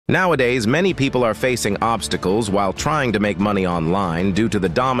Nowadays, many people are facing obstacles while trying to make money online due to the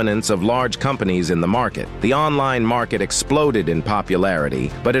dominance of large companies in the market. The online market exploded in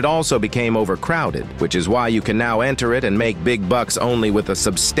popularity, but it also became overcrowded, which is why you can now enter it and make big bucks only with a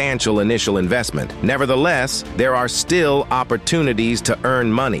substantial initial investment. Nevertheless, there are still opportunities to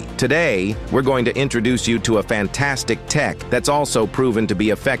earn money. Today, we're going to introduce you to a fantastic tech that's also proven to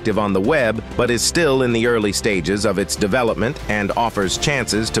be effective on the web, but is still in the early stages of its development and offers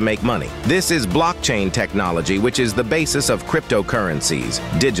chances to make money. This is blockchain technology, which is the basis of cryptocurrencies,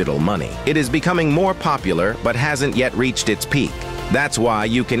 digital money. It is becoming more popular, but hasn't yet reached its peak. That's why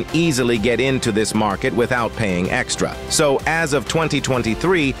you can easily get into this market without paying extra. So as of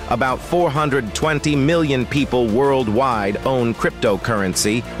 2023, about 420 million people worldwide own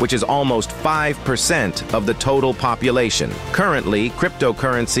cryptocurrency, which is almost 5% of the total population. Currently,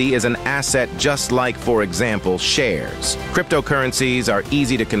 cryptocurrency is an asset just like, for example, shares. Cryptocurrencies are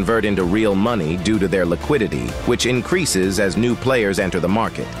easy to convert into real money due to their liquidity, which increases as new players enter the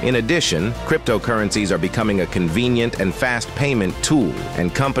market. In addition, cryptocurrencies are becoming a convenient and fast payment tool,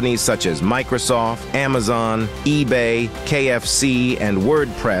 and companies such as Microsoft, Amazon, eBay, KFC, and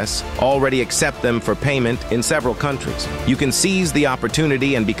WordPress already accept them for payment in several countries. You can seize the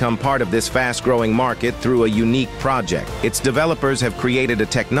opportunity and become part of this fast-growing market through a unique project. Its developers have created a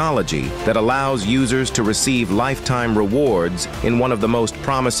technology that allows users to receive lifetime rewards in one of the most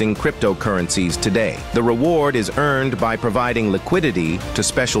promising cryptocurrencies today. The reward is earned by providing liquidity to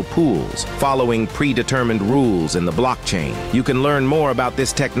special pools, following predetermined rules in the blockchain. You can learn more about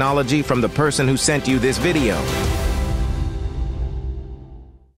this technology from the person who sent you this video.